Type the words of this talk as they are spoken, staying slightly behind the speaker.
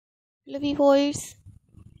Hello viewers,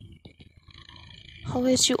 how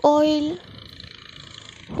is you all?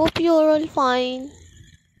 Hope you are all fine.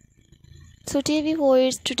 So dear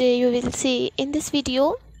viewers, today you will see in this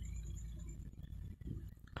video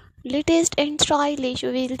latest and stylish.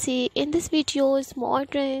 You will see in this videos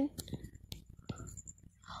modern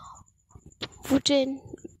wooden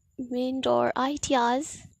main door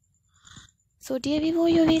ideas. So dear viewer,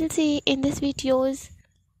 you will see in this videos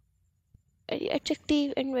very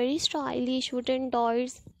attractive and very stylish wooden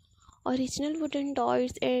doors, original wooden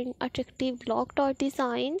doors and attractive block door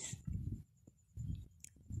designs,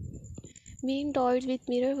 main doors with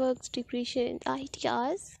mirror works decoration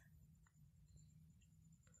ideas.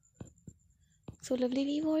 So lovely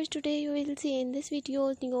viewers, today you will see in this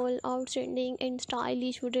video new outstanding and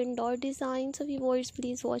stylish wooden door designs. So viewers,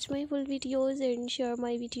 please watch my full videos and share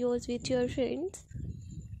my videos with your friends,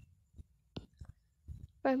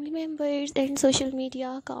 family members and social media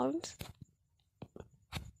accounts.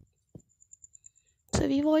 So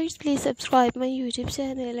viewers, please subscribe my YouTube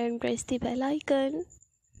channel and press the bell icon.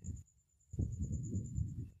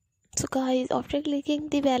 So guys, after clicking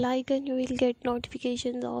the bell icon, you will get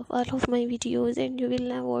notifications of all of my videos and you will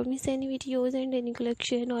never miss any videos and any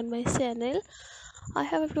collection on my channel. I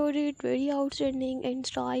have uploaded very outstanding and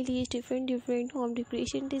stylish different home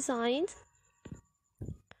decoration designs.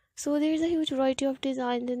 So there is a huge variety of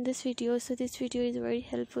designs in this video. So this video is very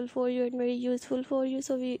helpful for you and very useful for you.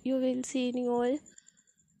 So you will see in all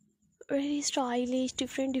very stylish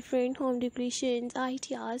different home decorations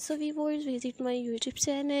ideas. So viewers, visit my YouTube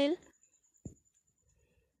channel,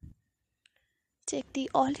 check the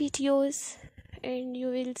all videos and you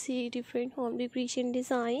will see different home decoration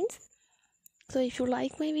designs. So if you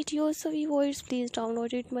like my videos, so viewers, please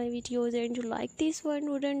download it my videos, and you like this one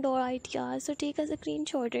wooden door ideas, so take a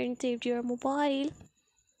screenshot and save your mobile.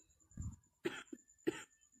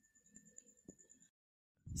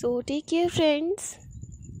 So take care friends.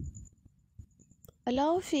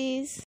 Allah Hafiz.